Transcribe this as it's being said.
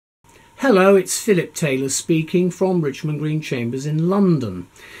Hello, it's Phillip Taylor speaking from Richmond Green Chambers in London.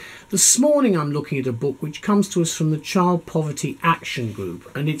 This morning I'm looking at a book which comes to us from the Child Poverty Action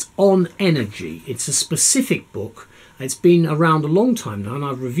Group, and it's on energy. It's a specific book. It's been around a long time now and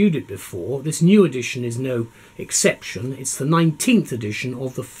I've reviewed it before. This new edition is no exception. It's the 19th edition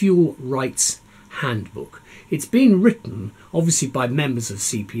of the Fuel Rights Handbook. It's been written obviously by members of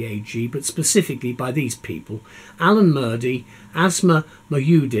CPAG, but specifically by these people: Alan Murdie, Asma,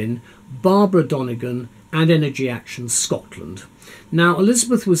 Mohyuddin, Barbara Donegan and Energy Action Scotland. Now,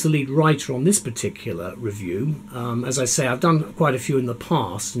 Elizabeth was the lead writer on this particular review. As I say, I've done quite a few in the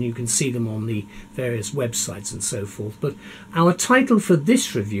past and you can see them on the various websites and so forth. But our title for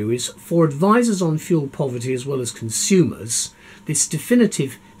this review is "For Advisors on Fuel Poverty as well as Consumers, this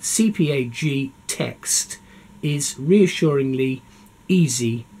definitive CPAG text is reassuringly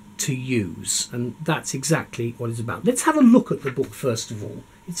easy to use." And that's exactly what it's about. Let's have a look at the book first of all.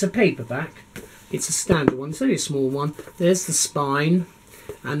 It's a paperback. It's a standard one. It's only a small one. There's the spine,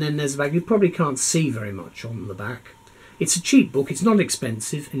 and then there's the back. You probably can't see very much on the back. It's a cheap book. It's not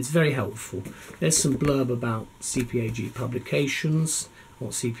expensive, and it's very helpful. There's some blurb about CPAG publications,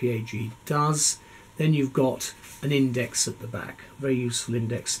 what CPAG does. Then you've got an index at the back, a very useful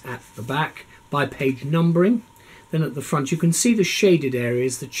index at the back by page numbering. Then at the front you can see the shaded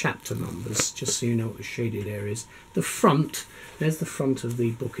areas, the chapter numbers, just so you know what the shaded area is. The front, there's the front of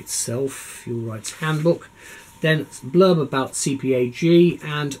the book itself, Fuel Rights Handbook. Then blurb about CPAG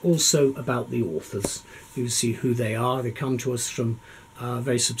and also about the authors. You see who they are. They come to us from a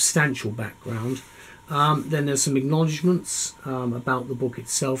very substantial background. Then there's some acknowledgements about the book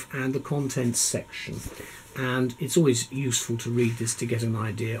itself and the contents section. And it's always useful to read this to get an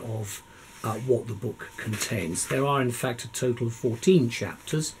idea of what the book contains. There are in fact a total of 14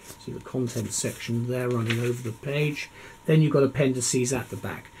 chapters. See the contents section there running over the page. Then you've got appendices at the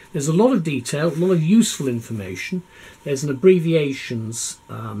back. There's a lot of detail, a lot of useful information. There's an abbreviations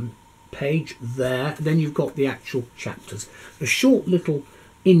page there. Then you've got the actual chapters. A short little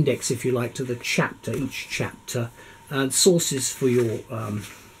index, if you like, to the chapter, each chapter, and sources for your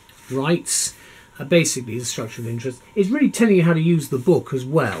rights. Basically the structure of interest. It's really telling you how to use the book as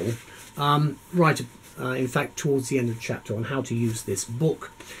well. In fact towards the end of the chapter on how to use this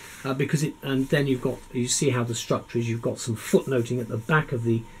book, because and then you see how the structure is. You've got some footnoting at the back of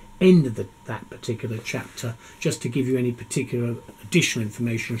the end of that particular chapter, just to give you any particular additional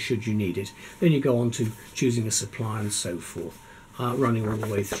information should you need it. Then you go on to choosing a supplier and so forth, running all the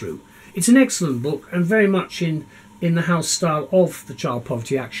way through. It's an excellent book and very much in the house style of the Child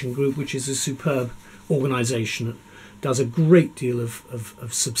Poverty Action Group, which is a superb organisation that does a great deal of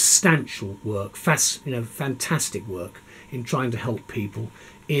substantial work, fantastic work in trying to help people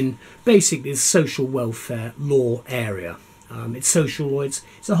in basically the social welfare law area. It's social law, it's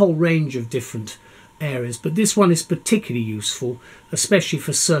a whole range of different areas, but this one is particularly useful, especially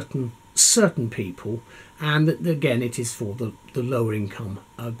for certain people, and again it is for the lower income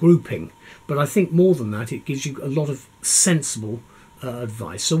grouping. But I think more than that, it gives you a lot of sensible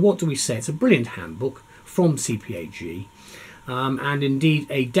advice. So what do we say? It's a brilliant handbook from CPAG, and indeed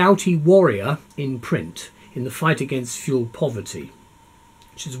a doughty warrior in print in the fight against fuel poverty,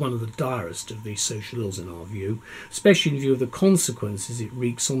 which is one of the direst of these social ills in our view, especially in view of the consequences it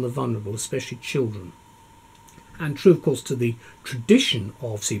wreaks on the vulnerable, especially children. And true of course to the tradition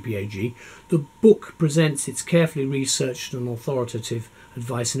of CPAG, the book presents its carefully researched and authoritative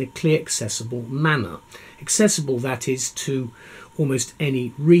advice in a clear, accessible manner. Accessible, that is, to almost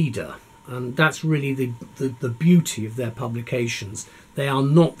any reader. And that's really the beauty of their publications. They are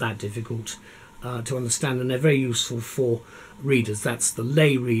not that difficult to understand, and they're very useful for readers. That's the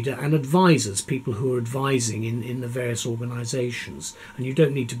lay reader and advisors, people who are advising in the various organisations. And you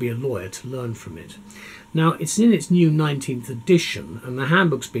don't need to be a lawyer to learn from it. Now, it's in its new 19th edition, and the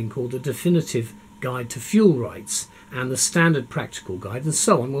handbook's been called the Definitive Guide to Fuel Rights and the Standard Practical Guide, and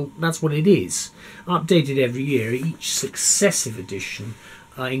so on. Well, that's what it is. Updated every year. Each successive edition,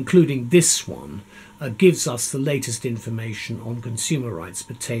 including this one, gives us the latest information on consumer rights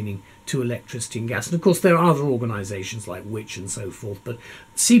pertaining to electricity and gas. And of course there are other organisations like Which and so forth, but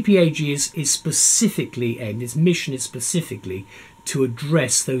CPAG is specifically aimed, its mission is specifically to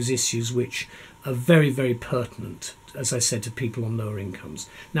address those issues which are very, very pertinent, as I said, to people on lower incomes.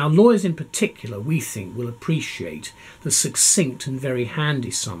 Now, lawyers in particular, we think, will appreciate the succinct and very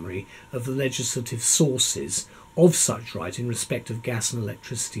handy summary of the legislative sources of such right in respect of gas and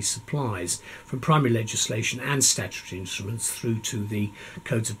electricity supplies, from primary legislation and statutory instruments through to the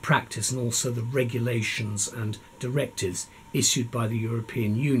codes of practice and also the regulations and directives issued by the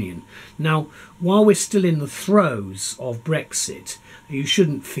European Union. Now, while we're still in the throes of Brexit, you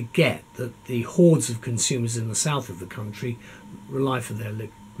shouldn't forget that the hordes of consumers in the south of the country rely for their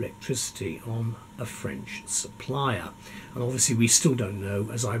electricity on a French supplier. And obviously we still don't know,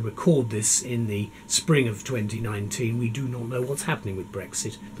 as I record this in the spring of 2019, we do not know what's happening with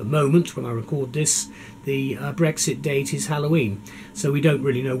Brexit. At the moment, when I record this, the Brexit date is Halloween, so we don't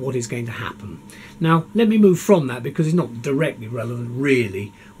really know what is going to happen. Now, let me move from that because it's not directly relevant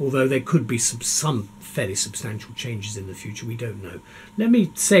really, although there could be some fairly substantial changes in the future, we don't know. Let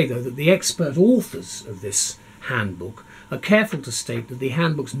me say though that the expert authors of this handbook are careful to state that the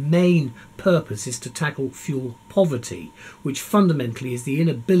handbook's main purpose is to tackle fuel poverty, which fundamentally is the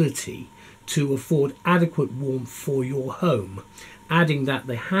inability to afford adequate warmth for your home, adding that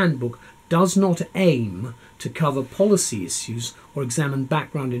the handbook does not aim to cover policy issues or examine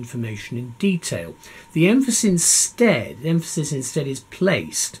background information in detail. The emphasis instead is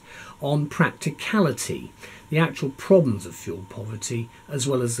placed on practicality, the actual problems of fuel poverty, as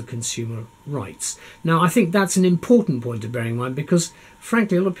well as the consumer rights. Now, I think that's an important point to bear in mind because,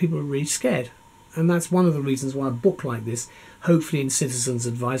 frankly, a lot of people are really scared. And that's one of the reasons why a book like this, hopefully in Citizens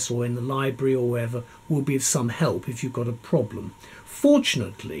Advice or in the library or wherever, will be of some help if you've got a problem.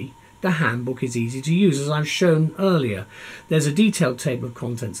 Fortunately, the handbook is easy to use, as I've shown earlier. There's a detailed table of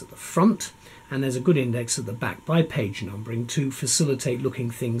contents at the front, and there's a good index at the back by page numbering to facilitate looking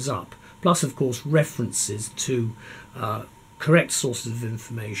things up. Plus, of course, references to correct sources of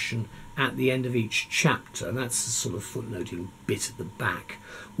information at the end of each chapter. And that's the sort of footnoting bit at the back,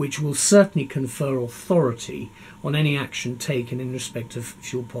 which will certainly confer authority on any action taken in respect of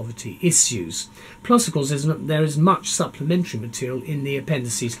fuel poverty issues. Plus, of course, there is much supplementary material in the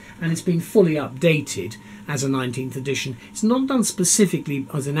appendices, and it's been fully updated as a 19th edition. It's not done specifically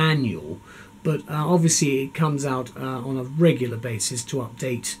as an annual, but obviously it comes out on a regular basis to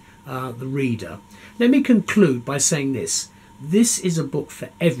update the reader. Let me conclude by saying this. This is a book for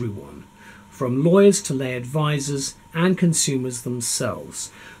everyone, from lawyers to lay advisors and consumers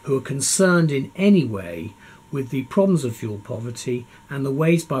themselves, who are concerned in any way with the problems of fuel poverty and the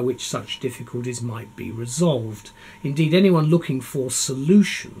ways by which such difficulties might be resolved. Indeed, anyone looking for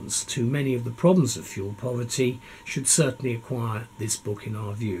solutions to many of the problems of fuel poverty should certainly acquire this book in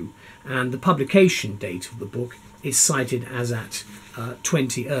our view. And the publication date of the book is cited as at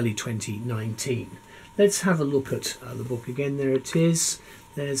early 2019. Let's have a look at the book again. There it is.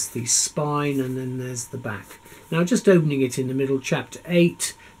 There's the spine and then there's the back. Now, just opening it in the middle, chapter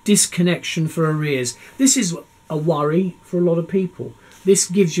 8, disconnection for arrears. This is a worry for a lot of people. This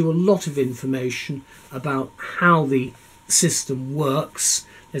gives you a lot of information about how the system works.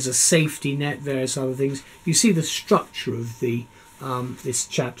 There's a safety net, various other things. You see the structure of the this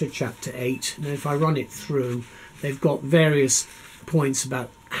chapter 8. Now, if I run it through, they've got various points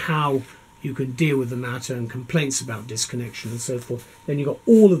about how you can deal with the matter and complaints about disconnection and so forth. Then you've got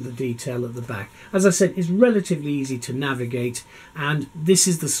all of the detail at the back. As I said, it's relatively easy to navigate, and this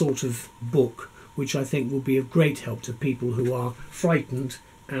is the sort of book which I think will be of great help to people who are frightened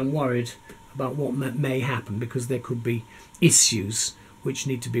and worried about what may happen, because there could be issues which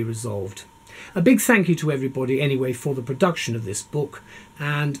need to be resolved. A big thank you to everybody anyway for the production of this book,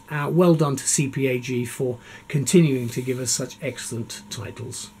 and well done to CPAG for continuing to give us such excellent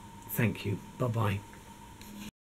titles. Thank you. Bye-bye.